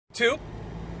Two,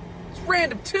 it's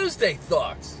Random Tuesday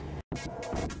Thoughts.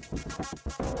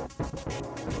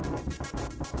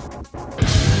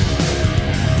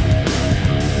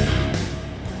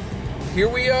 Here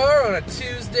we are on a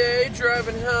Tuesday,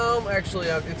 driving home. Actually,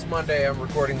 it's Monday. I'm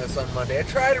recording this on Monday. I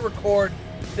try to record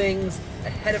things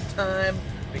ahead of time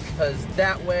because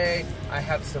that way I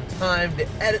have some time to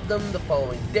edit them the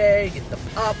following day, get them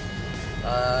up.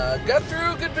 Got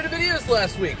through a good bit of videos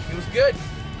last week. It was good.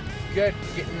 Good,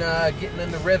 getting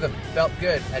in the rhythm. Felt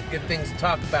good. Had good things to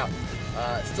talk about.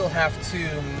 Still have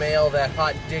to mail that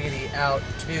hot diggity out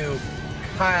to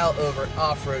Kyle over at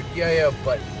Off-Road Yo-Yo,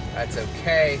 but that's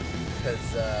okay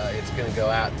because it's going to go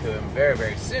out to him very,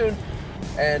 very soon.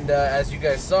 And as you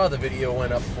guys saw, the video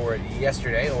went up for it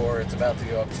yesterday, or it's about to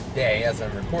go up today as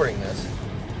I'm recording this.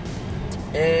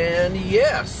 And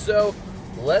yeah, so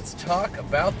let's talk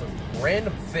about the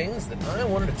random things that I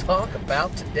wanted to talk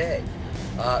about today.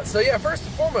 So yeah, first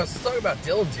and foremost, let's talk about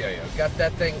Dylan's Yo-Yo. Got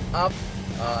that thing up,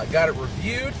 got it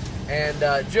reviewed,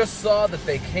 and just saw that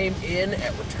they came in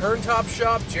at Return Top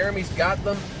Shop. Jeremy's got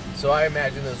them, so I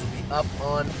imagine those will be up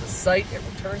on the site at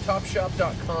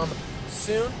returntopshop.com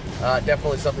soon.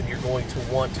 Definitely something you're going to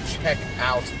want to check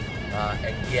out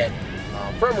and get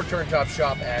from Return Top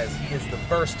Shop, as he is the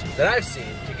first that I've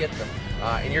seen to get them.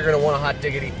 And you're going to want a hot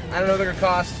diggity. I don't know what they're going to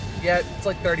cost yet. It's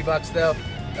like 30 bucks though.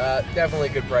 Definitely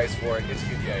a good price for it. It's a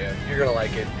good yo-yo. You're going to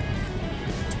like it.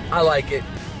 I like it.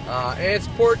 And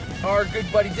support our good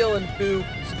buddy Dylan, who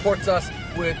supports us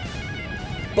with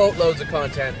boatloads of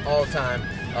content all the time.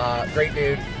 Great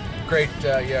dude. Great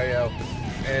yo-yo.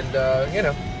 And, you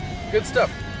know, good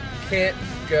stuff. Can't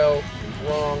go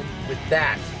wrong with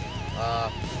that.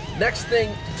 Next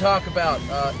thing to talk about,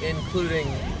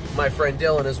 including my friend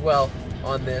Dylan as well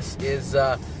on this, is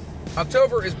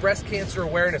October is Breast Cancer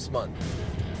Awareness Month.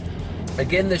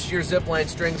 Again, this year Zipline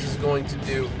Strings is going to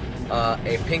do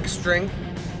a pink string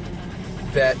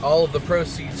that all of the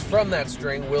proceeds from that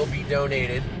string will be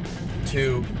donated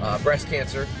to breast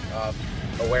cancer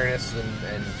awareness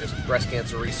and just breast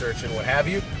cancer research and what have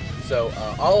you. So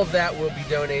all of that will be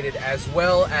donated, as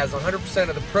well as 100%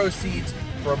 of the proceeds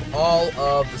from all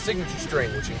of the signature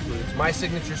string, which includes my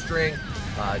signature string,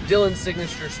 Dylan's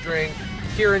signature string,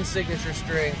 Kieran's signature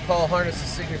string, Paul Harness's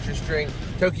signature string,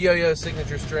 Tokyo's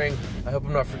signature string. I hope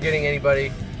I'm not forgetting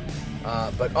anybody.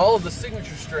 But all of the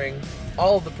signature string,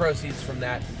 all of the proceeds from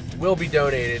that will be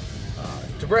donated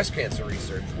to breast cancer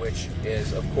research, which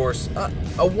is, of course,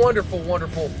 a wonderful,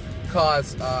 wonderful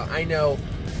cause. I know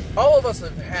all of us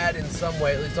have had in some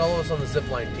way, at least all of us on the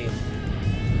Zipline team,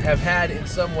 have had in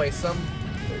some way, some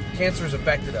cancer's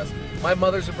affected us. My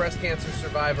mother's a breast cancer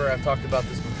survivor. I've talked about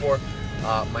this before.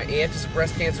 My aunt is a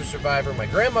breast cancer survivor. My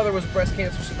grandmother was a breast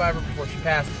cancer survivor before she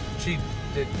passed. She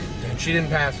didn't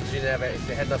pass. She didn't have it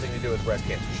had nothing to do with breast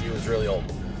cancer. She was really old.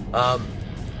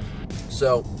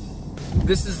 So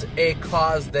this is a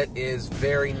cause that is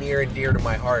very near and dear to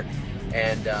my heart,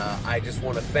 and I just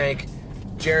want to thank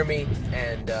Jeremy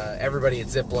and everybody at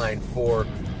Zipline for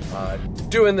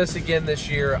doing this again this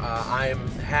year. I am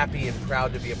happy and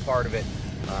proud to be a part of it.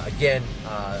 Again,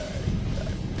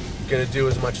 gonna do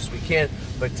as much as we can,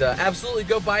 but absolutely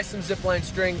go buy some Zipline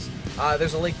strings.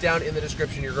 There's a link down in the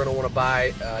description. You're going to want to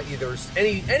buy either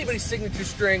anybody's signature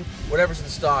string, whatever's in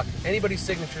stock, anybody's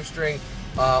signature string,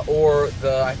 or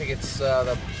I think it's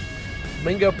the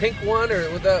Mingo pink one, or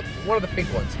with one of the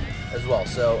pink ones as well.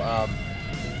 So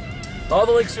all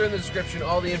the links are in the description.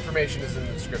 All the information is in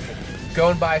the description. Go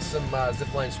and buy some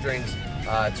Zipline strings.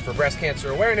 It's for Breast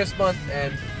Cancer Awareness Month,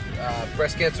 and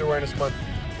Breast Cancer Awareness Month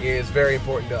is very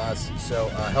important to us. So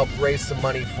help raise some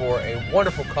money for a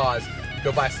wonderful cause.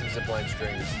 Go buy some Zipline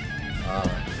strings.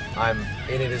 I'm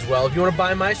in it as well. If you want to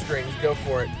buy my strings, go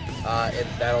for it. And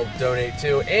that'll donate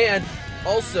too. And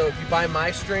also, if you buy my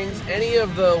strings, any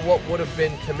of the what would have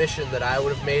been commission that I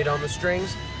would have made on the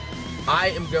strings, I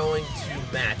am going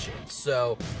to match it.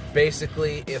 So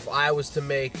basically, if I was to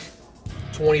make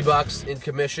 20 bucks in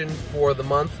commission for the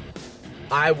month,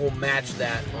 I will match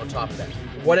that on top of that,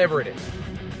 whatever it is.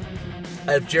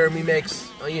 If Jeremy makes,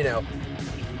 you know,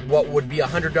 what would be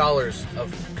 $100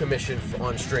 of commission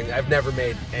on string, I've never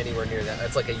made anywhere near that.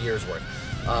 That's like a year's worth.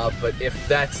 But if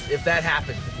that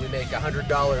happens, if we make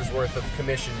 $100 worth of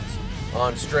commissions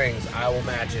on strings, I will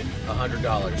match it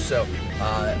 $100. So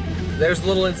there's a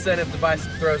little incentive to buy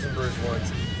some Throws and Brews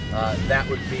ones. That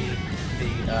would be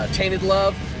the Tainted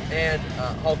Love and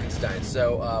Hulkenstein.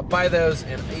 So buy those,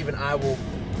 and even I will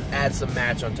add some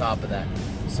match on top of that.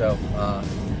 So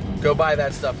go buy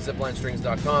that stuff at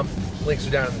ziplinestrings.com. Links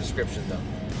are down in the description, though.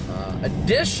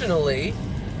 Additionally,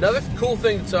 another cool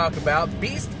thing to talk about,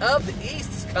 Beast of the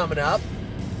East is coming up.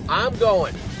 I'm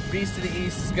going. Beast of the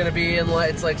East is going to be in,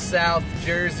 it's like South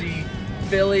Jersey,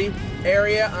 Philly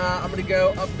area. I'm going to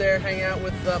go up there, hang out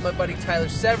with my buddy Tyler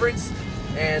Severance,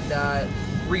 and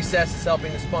Recess is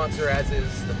helping to sponsor, as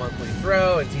is the Monthly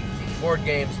Throw and TTT board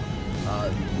games.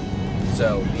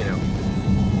 So, you know,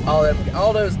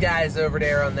 all those guys over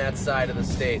there on that side of the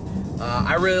state.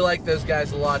 I really like those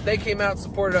guys a lot. They came out and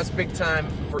supported us big time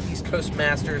for East Coast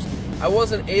Masters. I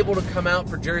wasn't able to come out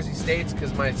for Jersey States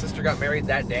because my sister got married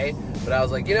that day, but I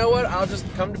was like, you know what, I'll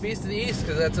just come to Beast of the East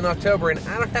because that's in October, and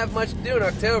I don't have much to do in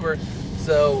October,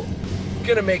 so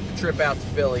gonna make the trip out to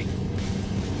Philly,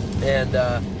 and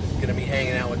gonna be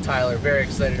hanging out with Tyler. Very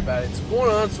excited about it. It's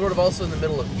going on sort of also in the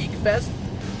middle of Geek Fest,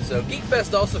 so Geek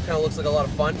Fest also kind of looks like a lot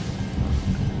of fun.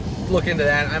 Look into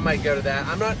that. I might go to that.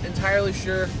 I'm not entirely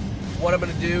sure what I'm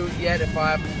going to do yet. If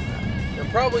I'm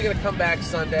probably going to come back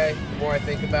Sunday, the more I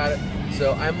think about it.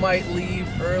 So I might leave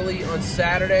early on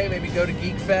Saturday, maybe go to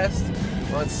Geek Fest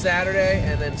on Saturday,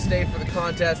 and then stay for the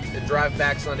contest and drive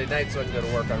back Sunday night so I can go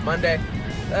to work on Monday.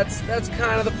 That's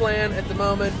kind of the plan at the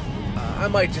moment. I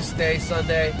might just stay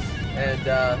Sunday and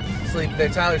sleep there.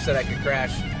 Tyler said I could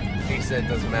crash. He said it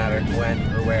doesn't matter when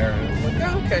or where. And I'm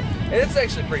like, oh, okay. And it's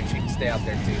actually pretty cheap to stay out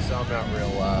there too, so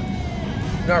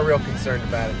I'm not real concerned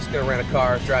about it. Just gonna rent a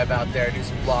car, drive out there, do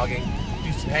some vlogging,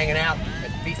 do some hanging out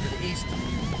at the Beast of the East,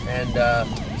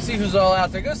 and see who's all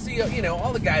out there. Go see, you know,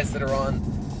 all the guys that are on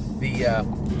the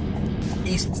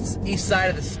east side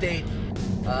of the state,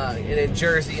 and in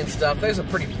Jersey and stuff. There's a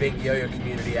pretty big yo-yo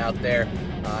community out there.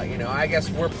 You know, I guess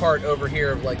we're part over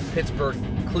here of like Pittsburgh,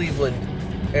 Cleveland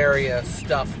area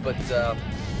stuff, but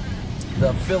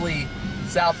the Philly,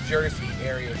 South Jersey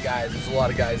area guys, there's a lot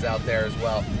of guys out there as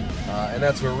well. And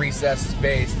that's where Recess is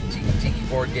based, Tiki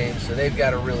board games, so they've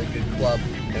got a really good club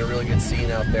and a really good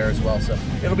scene out there as well. So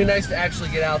it'll be nice to actually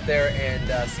get out there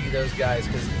and see those guys,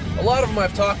 because a lot of them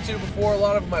I've talked to before, a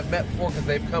lot of them I've met before because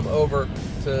they've come over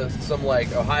to some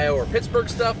like Ohio or Pittsburgh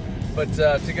stuff, but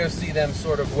to go see them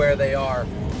sort of where they are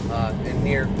and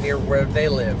near where they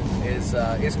live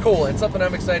is cool, and something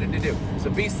I'm excited to do. So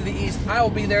Beast of the East, I will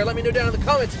be there. Let me know down in the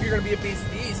comments if you're going to be at Beast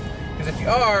of the East, because if you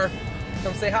are,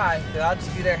 come say hi. I'll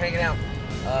just be there hanging out,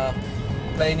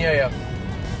 playing yo-yo,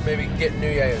 maybe getting new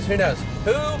yo-yos. Who knows?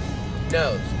 Who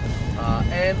knows?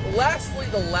 And lastly,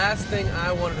 the last thing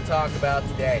I wanted to talk about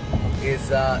today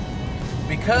is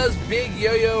because big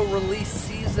yo-yo release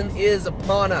season is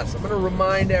upon us, I'm going to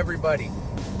remind everybody,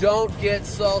 don't get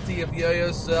salty if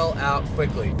yo-yos sell out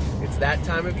quickly. It's that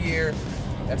time of year.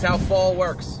 That's how fall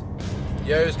works.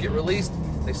 Yo-yos get released,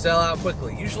 they sell out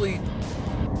quickly, usually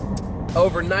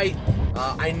overnight.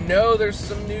 I know there's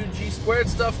some new G²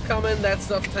 stuff coming. That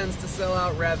stuff tends to sell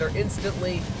out rather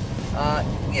instantly.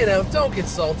 You know, don't get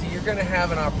salty. You're going to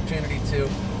have an opportunity to.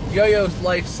 Yo-yo's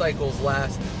life cycles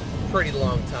last a pretty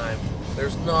long time.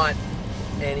 There's not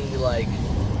any, like,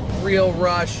 real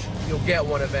rush. You'll get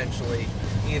one eventually,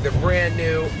 either brand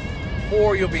new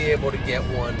or you'll be able to get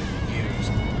one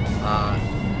used.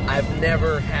 I've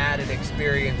never had an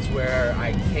experience where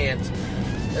I can't,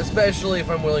 especially if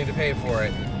I'm willing to pay for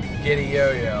it, get a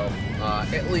yo-yo,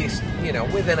 at least, you know,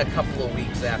 within a couple of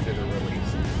weeks after the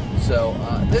release. So,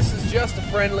 this is just a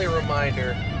friendly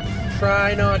reminder.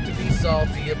 Try not to be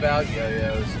salty about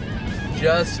yo-yos.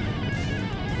 Just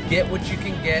get what you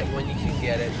can get when you can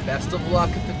get it. Best of luck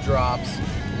at the drops.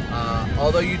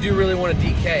 Although you do really want a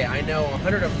DK. I know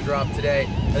 100 of them dropped today.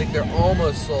 I think they're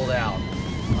almost sold out.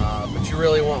 But you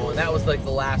really want one. That was like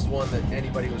the last one that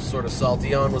anybody was sort of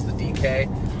salty on, was the DK.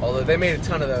 Although they made a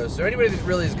ton of those. So anybody that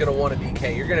really is going to want a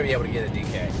DK, you're going to be able to get a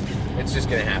DK. It's just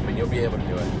going to happen. You'll be able to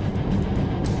do it.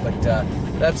 But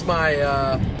that's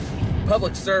my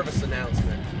public service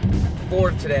announcement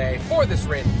for today, for this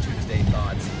Random Tuesday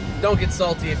Thoughts. Don't get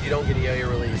salty if you don't get a yo-yo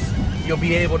release. You'll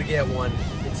be able to get one.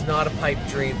 It's not a pipe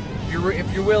dream.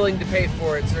 If you're willing to pay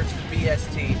for it, search the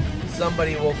BST.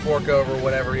 Somebody will fork over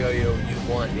whatever yo-yo you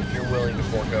want if you're willing to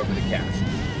fork over the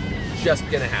cash. Just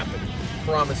gonna happen.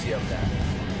 Promise you of that.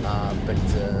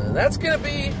 But that's gonna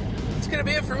be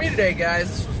it for me today, guys.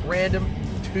 This was Random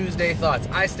Tuesday Thoughts.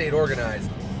 I stayed organized.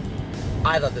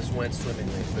 I thought this went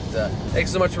swimmingly. But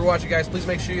thanks so much for watching, guys. Please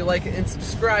make sure you like it and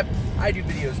subscribe. I do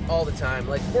videos all the time,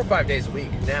 like 4 or 5 days a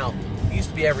week now. It used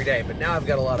to be every day, but now I've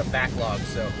got a lot of backlog,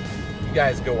 so you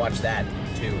guys go watch that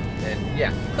too. And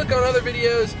yeah, click on other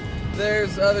videos.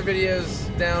 There's other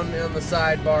videos down on the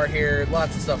sidebar here.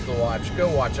 Lots of stuff to watch. Go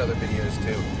watch other videos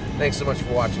too. Thanks so much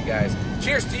for watching, guys.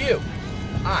 Cheers to you.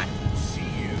 I see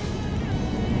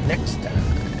you next time.